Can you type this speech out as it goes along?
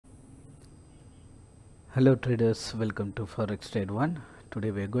Hello traders, welcome to Forex Trade 1.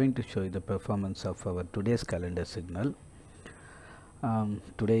 Today we are going to show you the performance of our today's calendar signal.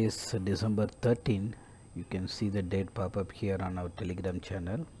 Today is December 13. You can see the date pop up here on our Telegram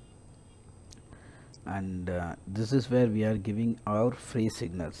channel. And this is where we are giving our free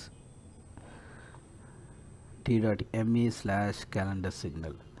signals. t.me/calendar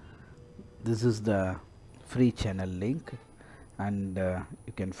signal. This is the free channel link, and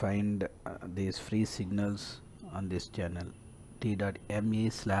you can find these free signals on this channel,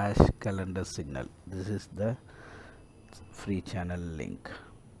 t.me/calendar signal. This is the free channel link,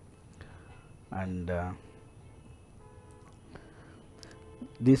 and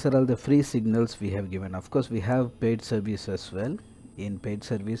these are all the free signals we have given. Of course, we have paid service as well. In paid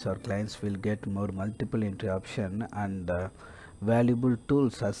service, our clients will get more multiple entry option and valuable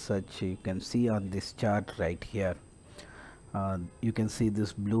tools as such. You can see on this chart right here. You can see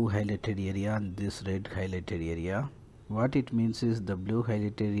this blue highlighted area and this red highlighted area. What it means is the blue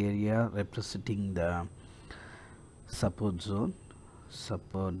highlighted area representing the support zone,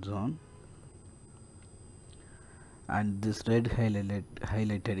 and this red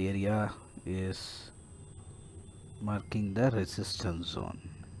highlighted area is marking the resistance zone.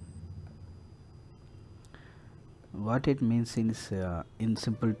 What it means is, in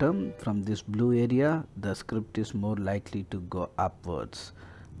simple term, from this blue area the script is more likely to go upwards,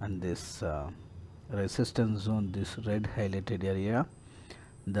 and this resistance zone, this red highlighted area,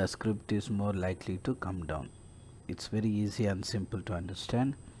 the script is more likely to come down. It's very easy and simple to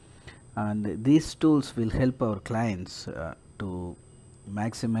understand, and these tools will help our clients to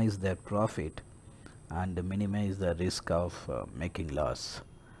maximize their profit and minimize the risk of making loss.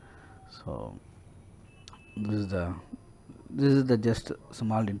 So this is the just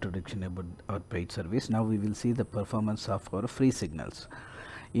small introduction about our paid service. Now we will see the performance of our free signals.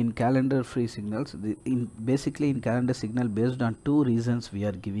 In calendar free signals, basically in calendar signal, based on two reasons we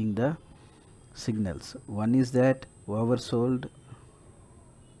are giving the signals. One is that oversold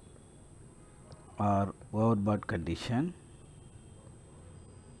or overbought condition,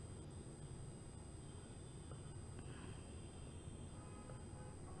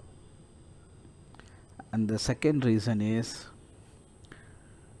 and the second reason is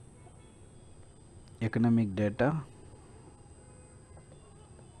economic data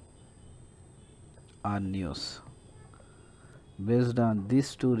or news. Based on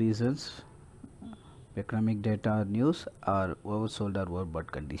these two reasons, economic data or news, or oversold or overbought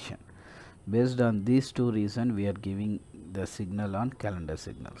condition, based on these two reasons we are giving the signal on calendar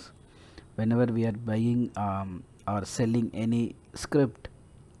signals. Whenever we are buying or selling any script,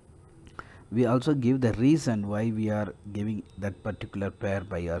 we also give the reason why we are giving that particular pair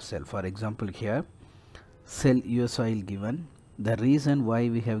by ourselves. For example, here sell USOIL given. The reason why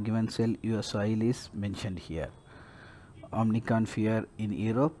we have given sell USOIL is mentioned here. Omicron fear in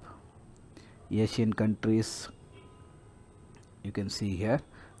Europe, Asian countries, you can see here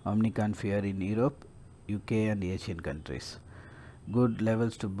Omicron fear in Europe, UK and Asian countries. Good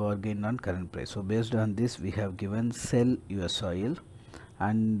levels to bargain on current price. So based on this we have given sell USOIL,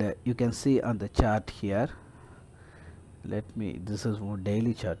 and you can see on the chart here. This is more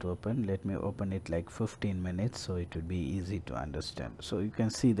daily chart open. Let me open it like 15 minutes so it will be easy to understand. So you can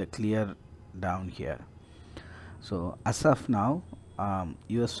see the clear down here. So as of now,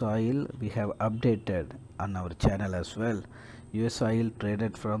 USOIL we have updated on our channel as well. USOIL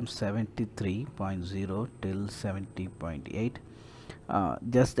traded from 73.0 till 70.8.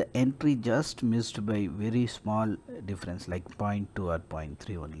 Just the entry just missed by very small difference, like 0.2 or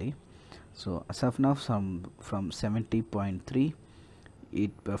 0.3 only. So as of now, from 70.3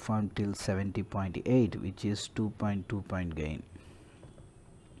 it performed till 70.8, which is 2.2 point gain,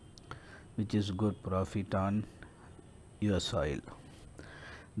 which is good profit on USOIL.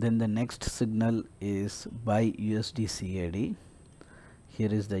 Then the next signal is buy USDCAD.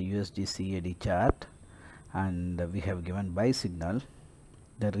 Here is the USDCAD chart, and we have given buy signal.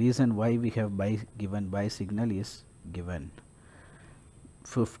 The reason why we have given buy signal is given.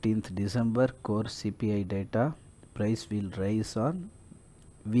 15th December core CPI data, price will rise on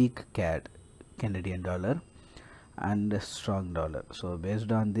weak CAD, Canadian dollar, and strong dollar. So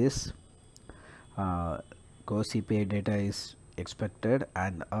based on this, core CPI data is expected,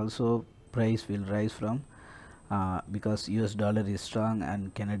 and also price will rise from because US dollar is strong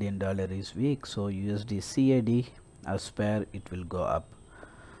and Canadian dollar is weak, so USD CAD as pair it will go up.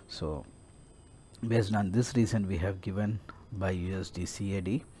 So based on this reason we have given by USD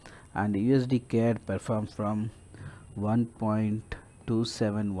CAD, and USD CAD performed from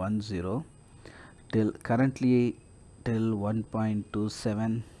 1.2710 till currently till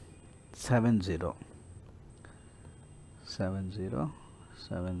 1.2770. 70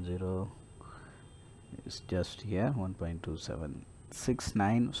 is just here,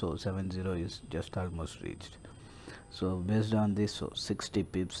 1.2769, so 70 is just almost reached. So based on this, so 60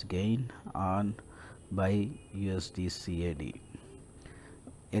 pips gain on buy USDCAD.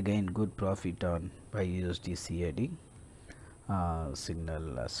 Again, good profit on buy USDCAD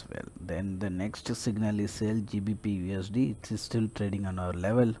signal as well. Then the next signal is sell GBP USD. It is still trading on our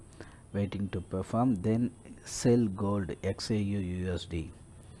level, waiting to perform. Then sell gold XAU USD,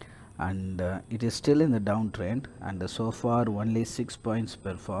 and it is still in the downtrend, and so far only 6 points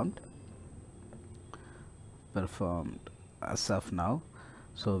performed as of now.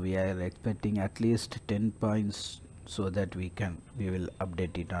 So we are expecting at least 10 points, so that we will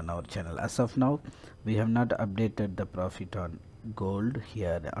update it on our channel. As of now, we have not updated the profit on gold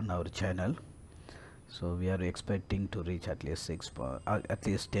here on our channel, so we are expecting to reach at least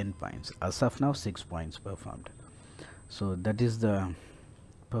 10 points. As of now, 6 points performed. So that is the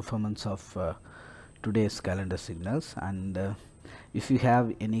performance of today's calendar signals. And if you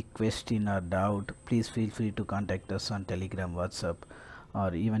have any question or doubt, please feel free to contact us on Telegram, WhatsApp,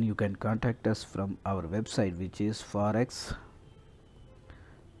 or even you can contact us from our website, which is Forex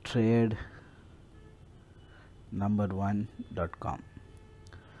Trade #1.com.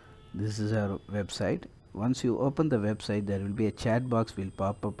 This is our website. Once you open the website, there will be a chat box will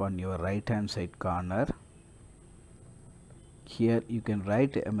pop up on your right hand side corner. Here you can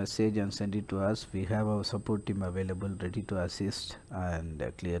write a message and send it to us. We have our support team available, ready to assist and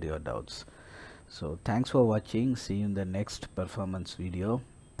clear your doubts. So thanks for watching. See you in the next performance video.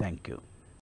 Thank you.